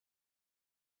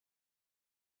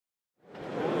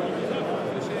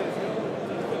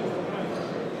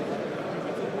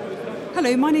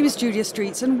Hello, my name is Julia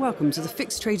Streets and welcome to the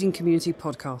Fixed Trading Community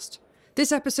podcast.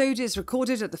 This episode is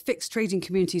recorded at the Fixed Trading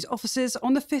Community's offices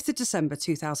on the 5th of December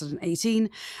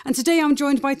 2018, and today I'm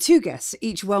joined by two guests,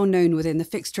 each well known within the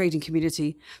fixed trading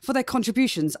community for their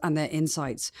contributions and their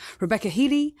insights, Rebecca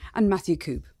Healey and Matthew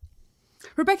Coupe.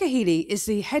 Rebecca Healey is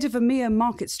the head of EMEA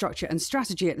market structure and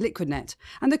strategy at Liquidnet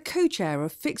and the co-chair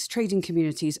of Fixed Trading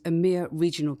Community's EMEA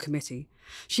Regional Committee.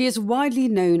 She is widely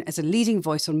known as a leading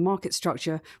voice on market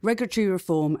structure, regulatory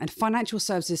reform and financial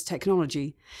services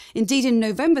technology. Indeed, in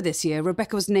November this year,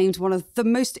 Rebecca was named one of the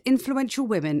most influential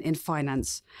women in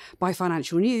finance by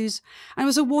Financial News and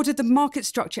was awarded the Market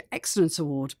Structure Excellence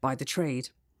Award by The Trade.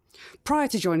 Prior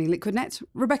to joining Liquidnet,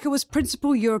 Rebecca was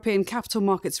Principal European Capital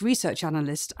Markets Research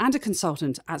Analyst and a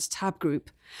consultant at Tab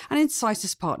Group and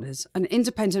Insights Partners, an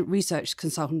independent research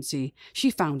consultancy she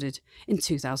founded in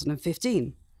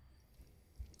 2015.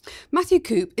 Matthew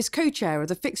Coupe is co-chair of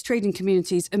the Fixed Trading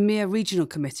Community's EMEA Regional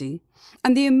Committee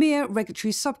and the EMEA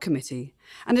Regulatory Subcommittee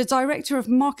and a Director of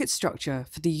Market Structure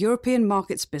for the European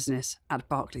Markets business at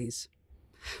Barclays.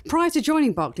 Prior to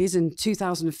joining Barclays in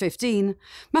 2015,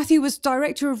 Matthew was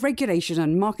Director of Regulation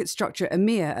and Market Structure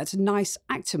EMEA at NICE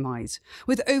Actimize,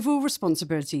 with overall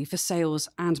responsibility for sales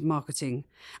and marketing,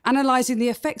 analysing the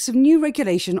effects of new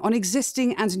regulation on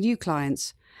existing and new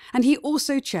clients. And he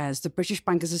also chairs the British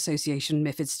Bankers Association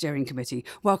MiFID Steering Committee.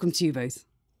 Welcome to you both.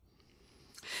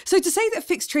 So to say that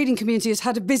Fixed Trading Community has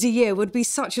had a busy year would be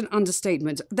such an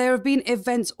understatement. There have been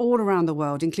events all around the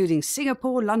world, including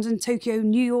Singapore, London, Tokyo,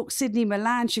 New York, Sydney,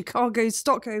 Milan, Chicago,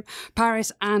 Stockholm,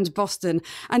 Paris and Boston.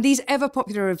 And these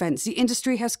ever-popular events, the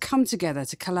industry has come together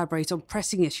to collaborate on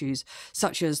pressing issues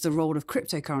such as the role of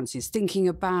cryptocurrencies, thinking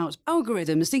about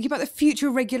algorithms, thinking about the future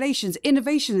of regulations,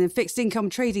 innovation in fixed income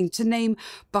trading, to name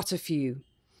but a few.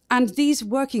 And these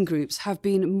working groups have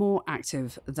been more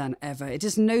active than ever. It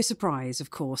is no surprise, of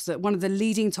course, that one of the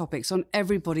leading topics on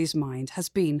everybody's mind has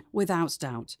been, without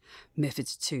doubt,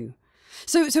 MiFID II.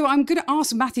 So I'm going to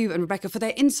ask Matthew and Rebecca for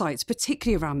their insights,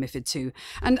 particularly around MiFID II.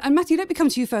 And Matthew, let me come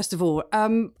to you first of all.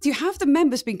 Do you have the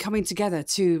members been coming together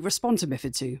to respond to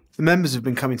MiFID II? The members have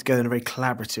been coming together in a very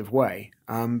collaborative way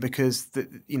because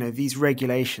these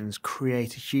regulations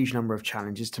create a huge number of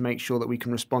challenges to make sure that we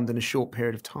can respond in a short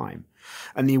period of time.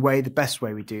 And the best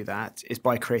way we do that is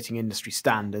by creating industry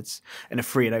standards in a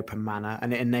free and open manner,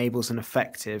 and it enables an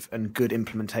effective and good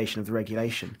implementation of the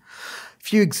regulation. A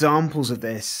few examples of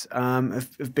this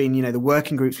have been, the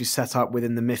working groups we set up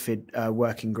within the MiFID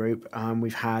working group.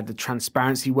 We've had the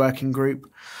transparency working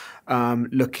group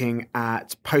looking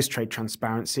at post-trade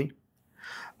transparency.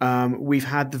 We've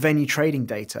had the venue trading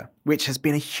data, which has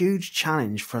been a huge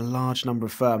challenge for a large number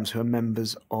of firms who are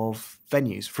members of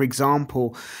venues. For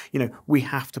example, we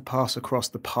have to pass across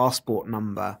the passport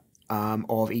number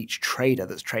of each trader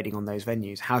that's trading on those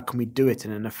venues. How can we do it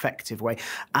in an effective way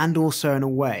and also in a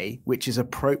way which is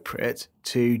appropriate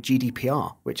to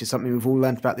GDPR, which is something we've all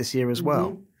learned about this year as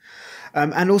well.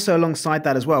 And also alongside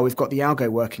that as well, we've got the Algo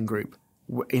working group.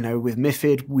 With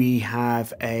MiFID, we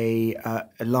have a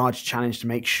large challenge to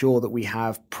make sure that we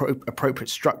have appropriate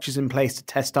structures in place to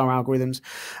test our algorithms.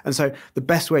 And so the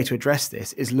best way to address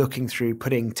this is looking through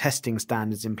putting testing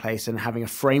standards in place and having a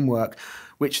framework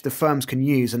which the firms can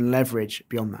use and leverage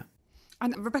beyond that.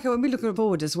 And Rebecca, when we look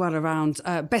forward as well around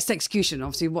best execution,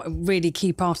 obviously what a really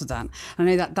key part of that. I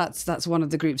know that's one of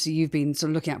the groups that you've been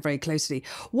sort of looking at very closely.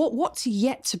 What's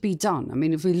yet to be done? I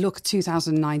mean, if we look at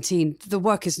 2019, the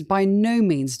work is by no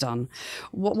means done.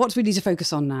 What do we need to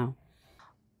focus on now?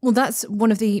 Well, that's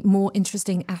one of the more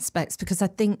interesting aspects, because I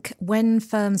think when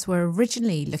firms were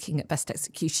originally looking at best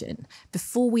execution,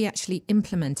 before we actually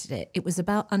implemented it, it was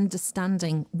about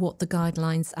understanding what the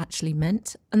guidelines actually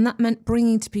meant. And that meant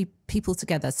bringing people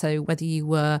together. So whether you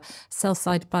were sell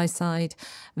side, buy side,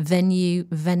 venue,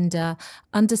 vendor,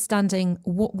 understanding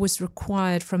what was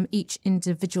required from each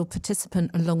individual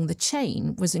participant along the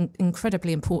chain was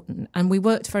incredibly important. And we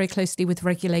worked very closely with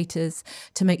regulators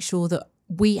to make sure that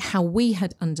how we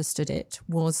had understood it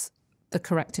was the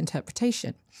correct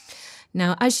interpretation.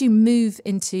 Now, as you move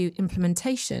into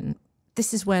implementation,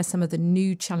 this is where some of the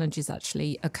new challenges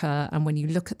actually occur. And when you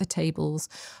look at the tables,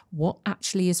 what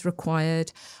actually is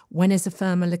required? When is a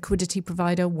firm a liquidity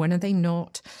provider? When are they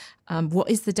not? What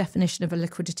is the definition of a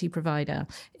liquidity provider?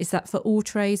 Is that for all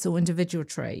trades or individual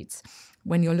trades?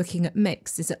 When you're looking at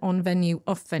mix, is it on venue,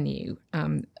 off venue?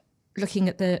 Looking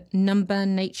at the number,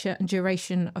 nature and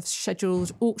duration of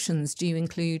scheduled auctions. Do you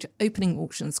include opening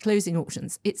auctions, closing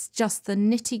auctions? It's just the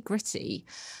nitty-gritty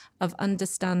of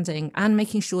understanding and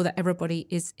making sure that everybody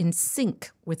is in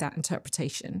sync with that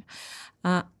interpretation.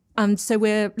 And so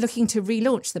we're looking to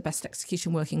relaunch the best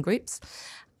execution working groups.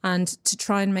 and to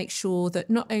try and make sure that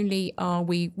not only are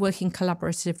we working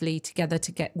collaboratively together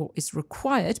to get what is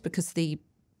required, because the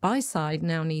buy side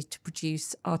now need to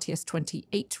produce RTS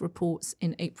 28 reports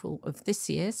in April of this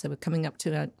year. So we're coming up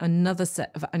to another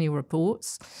set of annual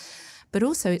reports. But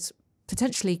also it's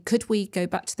potentially, could we go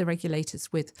back to the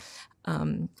regulators with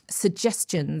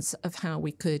suggestions of how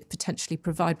we could potentially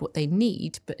provide what they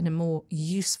need, but in a more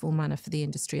useful manner for the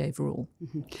industry overall?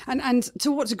 Mm-hmm. And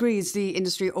to what degree is the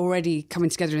industry already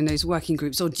coming together in those working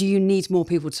groups, or do you need more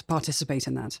people to participate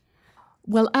in that?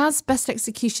 Well, as best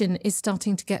execution is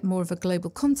starting to get more of a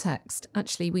global context,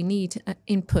 actually we need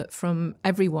input from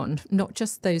everyone, not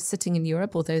just those sitting in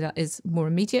Europe, although that is more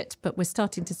immediate, but we're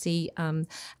starting to see an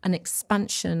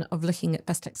expansion of looking at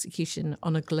best execution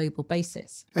on a global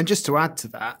basis. And just to add to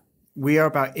that, we are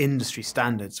about industry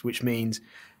standards, which means,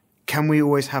 can we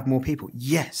always have more people?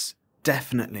 Yes.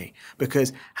 Definitely,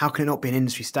 because how can it not be an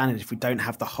industry standard if we don't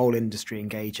have the whole industry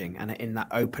engaging and in that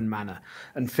open manner?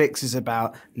 And Fix is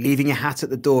about leaving your hat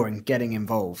at the door and getting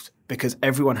involved, because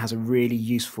everyone has a really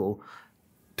useful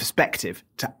perspective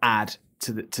to add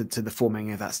to the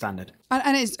forming of that standard.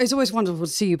 And it's always wonderful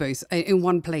to see you both in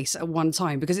one place at one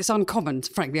time, because it's uncommon,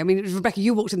 frankly. I mean, Rebecca,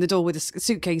 you walked in the door with a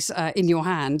suitcase in your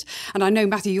hand, and I know,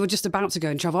 Matthew, you're just about to go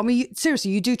and travel. I mean,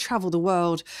 seriously, you do travel the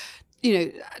world, you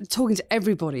know, talking to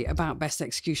everybody about best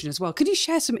execution as well. Could you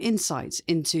share some insights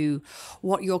into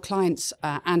what your clients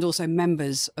and also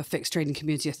members of Fixed Trading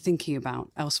Community are thinking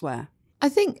about elsewhere? I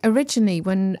think originally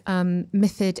when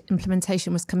MiFID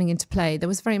implementation was coming into play, there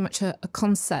was very much a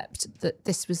concept that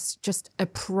this was just a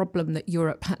problem that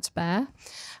Europe had to bear.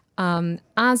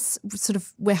 As sort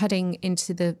of we're heading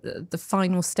into the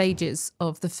final stages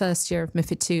of the first year of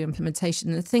MiFID II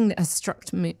implementation, the thing that has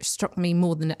struck me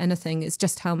more than anything is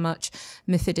just how much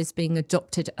MiFID is being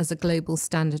adopted as a global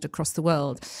standard across the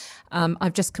world.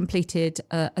 I've just completed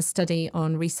a study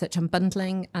on research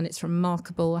unbundling, and it's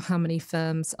remarkable how many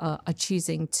firms are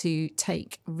choosing to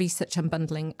take research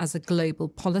unbundling as a global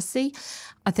policy.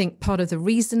 I think part of the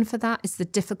reason for that is the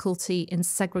difficulty in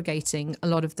segregating a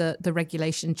lot of the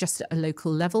regulation just at a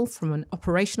local level from an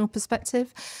operational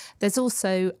perspective. There's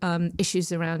also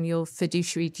issues around your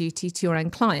fiduciary duty to your own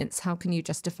clients. How can you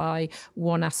justify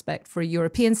one aspect for a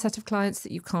European set of clients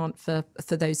that you can't for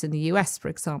those in the US, for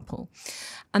example?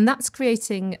 And that's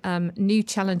creating new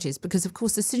challenges, because, of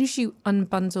course, as soon as you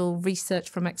unbundle research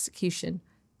from execution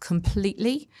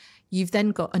completely, you've then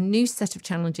got a new set of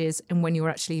challenges. And when you're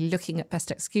actually looking at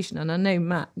best execution, and I know,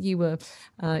 Matt, you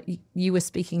were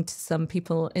speaking to some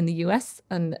people in the US,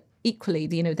 and equally,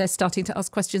 you know, they're starting to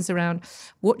ask questions around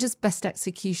what does best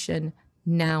execution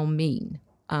now mean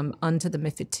under the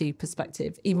MiFID II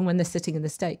perspective, even when they're sitting in the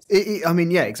States. I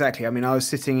mean, yeah, exactly. I mean, I was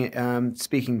sitting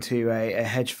speaking to a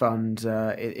hedge fund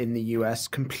in the US,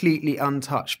 completely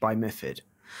untouched by MiFID.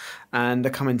 And I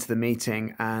come into the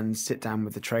meeting and sit down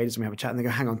with the traders and we have a chat, and they go,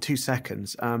 hang on 2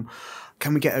 seconds.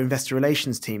 Can we get an investor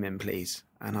relations team in, please?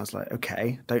 And I was like,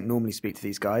 okay, don't normally speak to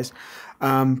these guys.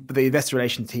 But the investor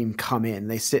relations team come in,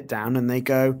 they sit down and they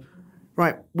go,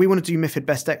 right, we want to do MiFID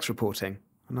Best Ex reporting.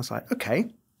 And I was like, okay,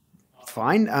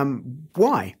 fine.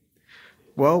 Why?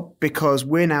 Well, because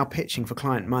we're now pitching for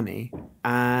client money,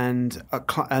 and our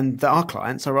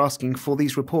clients are asking for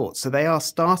these reports. So they are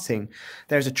starting.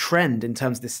 There's a trend in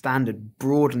terms of this standard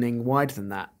broadening wider than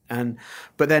that.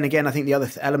 But then again, I think the other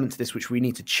element to this, which we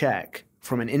need to check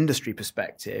from an industry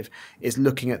perspective, is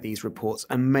looking at these reports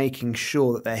and making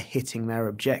sure that they're hitting their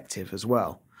objective as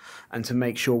well, and to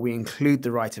make sure we include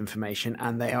the right information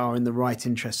and they are in the right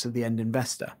interests of the end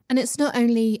investor. And it's not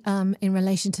only in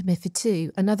relation to MiFID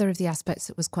II. Another of the aspects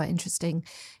that was quite interesting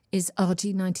is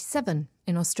RG97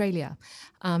 in Australia,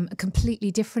 a completely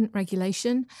different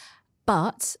regulation,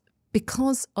 but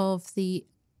because of the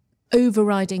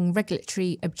overriding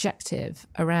regulatory objective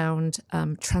around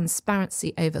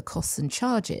transparency over costs and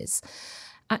charges,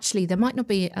 actually, there might not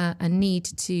be a need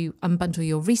to unbundle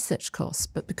your research costs,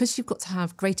 but because you've got to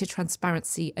have greater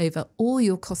transparency over all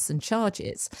your costs and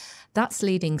charges, that's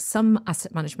leading some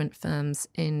asset management firms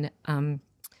in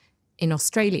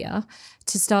Australia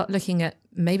to start looking at,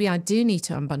 maybe I do need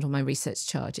to unbundle my research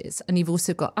charges. And you've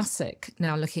also got ASIC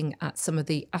now looking at some of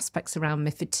the aspects around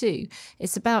MiFID II.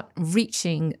 It's about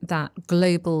reaching that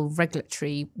global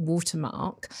regulatory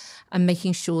watermark and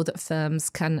making sure that firms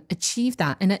can achieve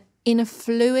that in a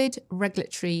fluid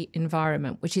regulatory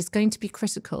environment, which is going to be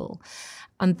critical.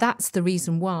 And that's the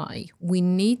reason why we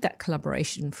need that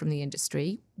collaboration from the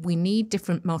industry. We need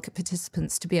different market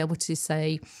participants to be able to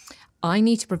say, I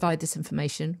need to provide this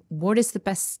information. What is the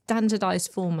best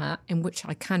standardized format in which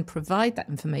I can provide that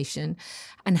information?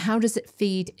 And how does it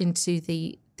feed into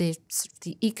the the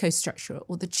ecostructure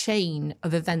or the chain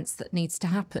of events that needs to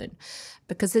happen,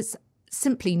 because it's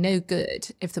simply no good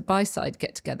if the buy side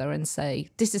get together and say,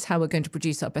 this is how we're going to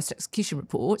produce our best execution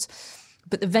report,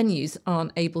 but the venues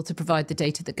aren't able to provide the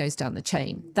data that goes down the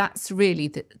chain. That's really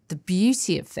the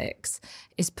beauty of FIX,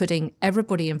 is putting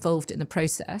everybody involved in the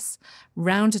process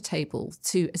round a table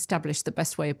to establish the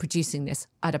best way of producing this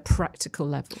at a practical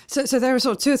level. So there are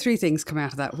sort of two or three things coming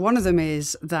out of that. One of them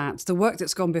is that the work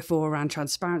that's gone before around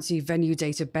transparency, venue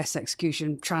data, best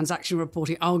execution, transaction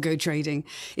reporting, algo trading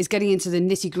is getting into the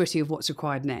nitty-gritty of what's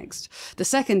required next. The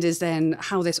second is then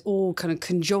how this all kind of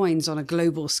conjoins on a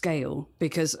global scale,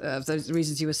 because of those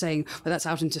reasons you were saying, whether that's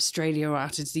out into Australia or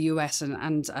out into the US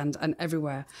and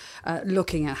everywhere,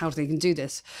 looking at how they can do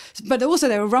this. But also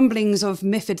there are rumblings of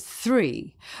MiFID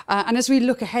 3. And as we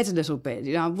look ahead a little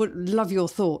bit, I would love your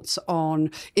thoughts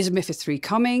on, is MiFID 3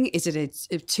 coming? Is it a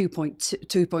 2.1,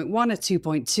 a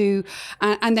 2.2?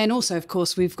 And then also, of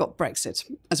course, we've got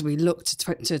Brexit as we look to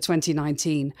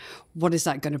 2019. What is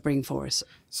that going to bring for us?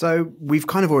 So we've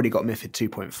kind of already got MiFID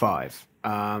 2.5.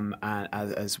 And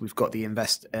as we've got the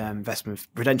investment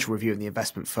prudential review and the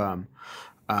investment firm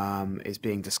is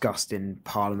being discussed in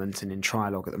Parliament and in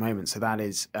trilogue at the moment. So that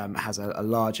is has a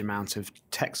large amount of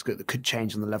text that could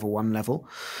change on the level 1 level,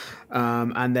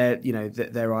 and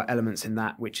there are elements in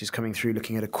that which is coming through,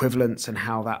 looking at equivalence and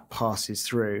how that passes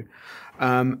through.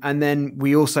 And then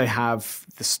we also have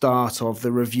the start of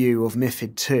the review of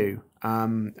MiFID 2.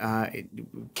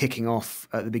 Kicking off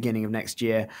at the beginning of next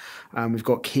year. We've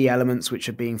got key elements which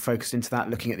are being focused into that,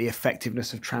 looking at the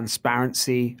effectiveness of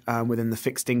transparency within the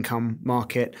fixed income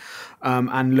market,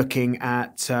 and looking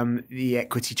at the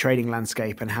equity trading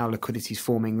landscape and how liquidity is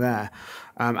forming there,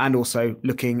 and also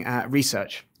looking at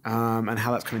research and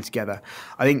how that's coming together.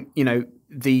 I think,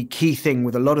 the key thing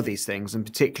with a lot of these things, and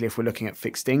particularly if we're looking at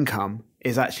fixed income,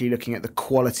 is actually looking at the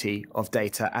quality of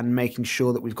data and making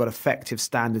sure that we've got effective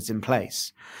standards in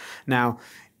place. Now,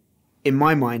 in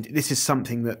my mind, this is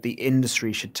something that the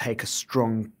industry should take a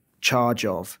strong charge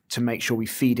of to make sure we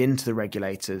feed into the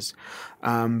regulators,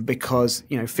 because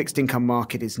fixed income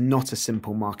market is not a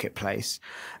simple marketplace,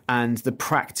 and the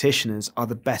practitioners are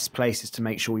the best places to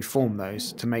make sure we form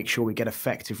those, to make sure we get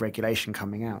effective regulation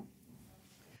coming out.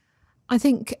 I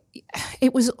think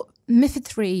it was MiFID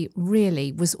 3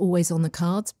 really was always on the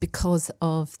cards because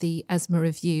of the ESMA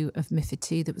review of MiFID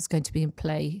 2 that was going to be in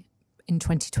play in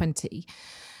 2020.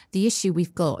 The issue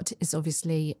we've got is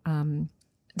obviously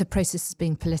the process is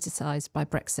being politicised by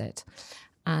Brexit.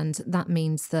 And that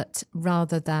means that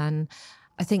rather than,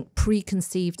 I think,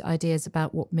 preconceived ideas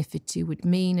about what MiFID 2 would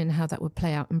mean and how that would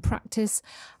play out in practice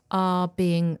are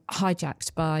being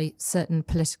hijacked by certain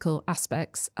political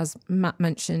aspects. As Matt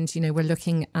mentioned, we're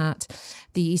looking at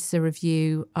the ESA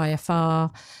review,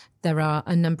 IFR. There are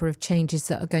a number of changes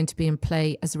that are going to be in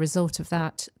play as a result of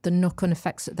that. The knock-on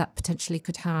effects that potentially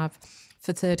could have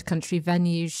for third country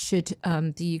venues should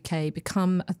the UK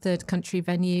become a third country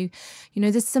venue.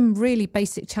 There's some really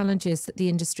basic challenges that the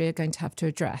industry are going to have to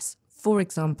address. For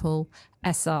example,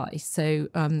 SI. So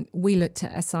we looked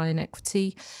at SI and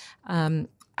equity.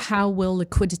 How will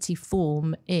liquidity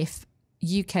form if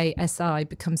UK SI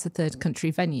becomes a third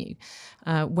country venue?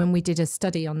 When we did a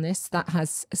study on this, that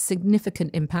has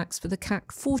significant impacts for the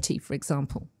CAC 40, for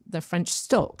example, the French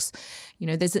stocks.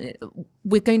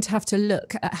 We're going to have to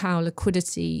look at how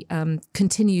liquidity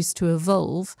continues to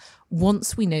evolve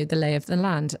once we know the lay of the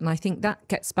land. And I think that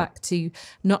gets back to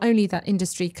not only that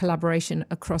industry collaboration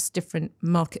across different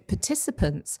market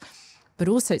participants, but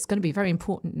also it's going to be very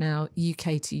important now,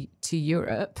 UK to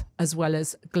Europe as well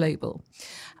as global.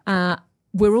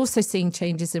 We're also seeing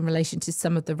changes in relation to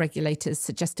some of the regulators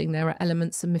suggesting there are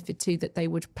elements of MiFID 2 that they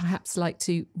would perhaps like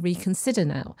to reconsider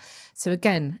now. So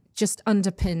again, just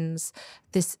underpins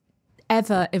this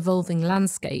ever-evolving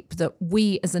landscape that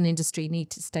we as an industry need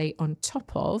to stay on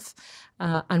top of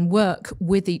and work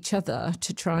with each other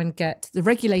to try and get the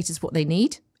regulators what they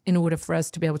need in order for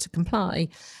us to be able to comply.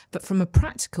 But from a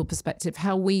practical perspective,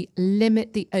 how we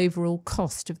limit the overall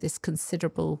cost of this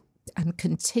considerable and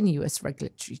continuous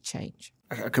regulatory change.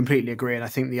 I completely agree. And I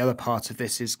think the other part of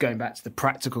this is going back to the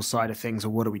practical side of things, or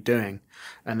what are we doing?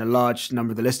 And a large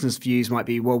number of the listeners' views might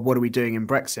be, well, what are we doing in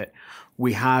Brexit?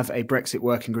 We have a Brexit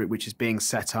working group which is being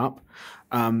set up.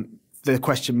 The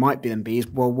question might be,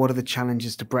 well, what are the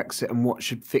challenges to Brexit and what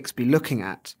should FIX be looking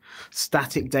at?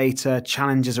 Static data,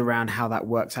 challenges around how that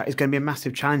works out is going to be a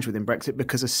massive challenge within Brexit,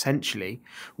 because essentially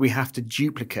we have to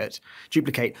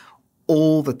duplicate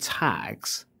all the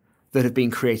tags that have been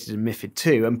created in MiFID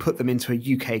 2 and put them into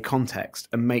a UK context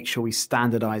and make sure we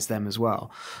standardise them as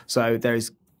well. So there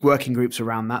is working groups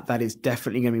around that. That is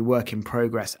definitely going to be work in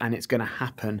progress, and it's going to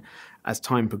happen as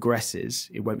time progresses.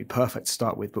 It won't be perfect to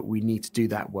start with, but we need to do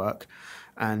that work.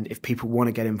 And if people want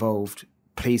to get involved,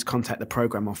 please contact the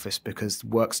programme office because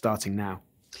work's starting now.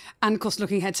 And of course,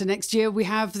 looking ahead to next year, we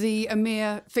have the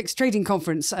EMEA Fixed Trading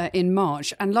Conference in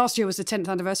March. And last year was the 10th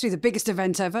anniversary, the biggest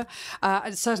event ever.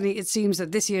 Certainly, it seems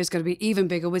that this year is going to be even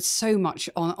bigger with so much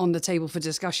on the table for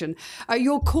discussion.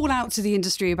 Your call out to the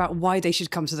industry about why they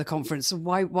should come to the conference.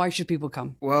 Why should people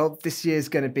come? Well, this year is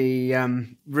going to be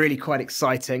really quite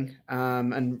exciting.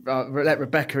 And let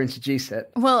Rebecca introduce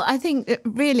it. Well, I think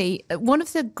really one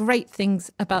of the great things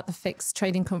about the Fixed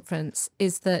Trading Conference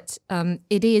is that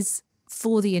it is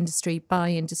for the industry, by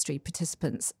industry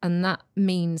participants. And that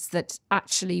means that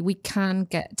actually we can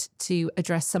get to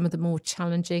address some of the more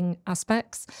challenging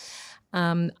aspects.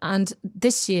 And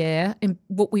this year,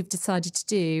 what we've decided to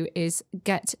do is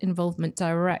get involvement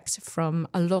direct from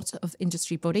a lot of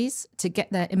industry bodies to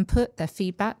get their input, their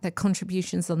feedback, their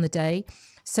contributions on the day,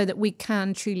 so that we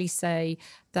can truly say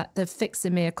that the Fix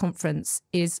EMEA conference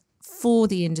is for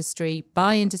the industry,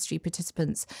 by industry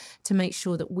participants, to make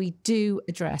sure that we do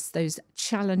address those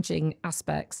challenging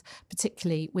aspects,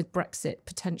 particularly with Brexit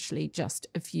potentially just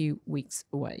a few weeks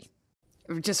away.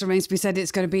 It just remains to be said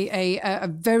it's going to be a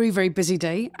very, very busy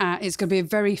day. It's going to be a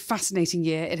very fascinating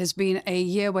year. It has been a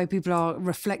year where people are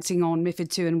reflecting on MiFID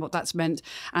 2 and what that's meant,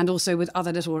 and also with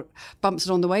other little bumps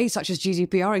along the way, such as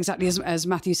GDPR, exactly as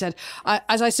Matthew said.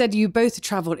 As I said, you both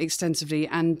travelled extensively,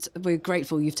 and we're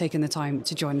grateful you've taken the time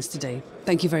to join us today.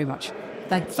 Thank you very much.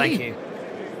 Thank you.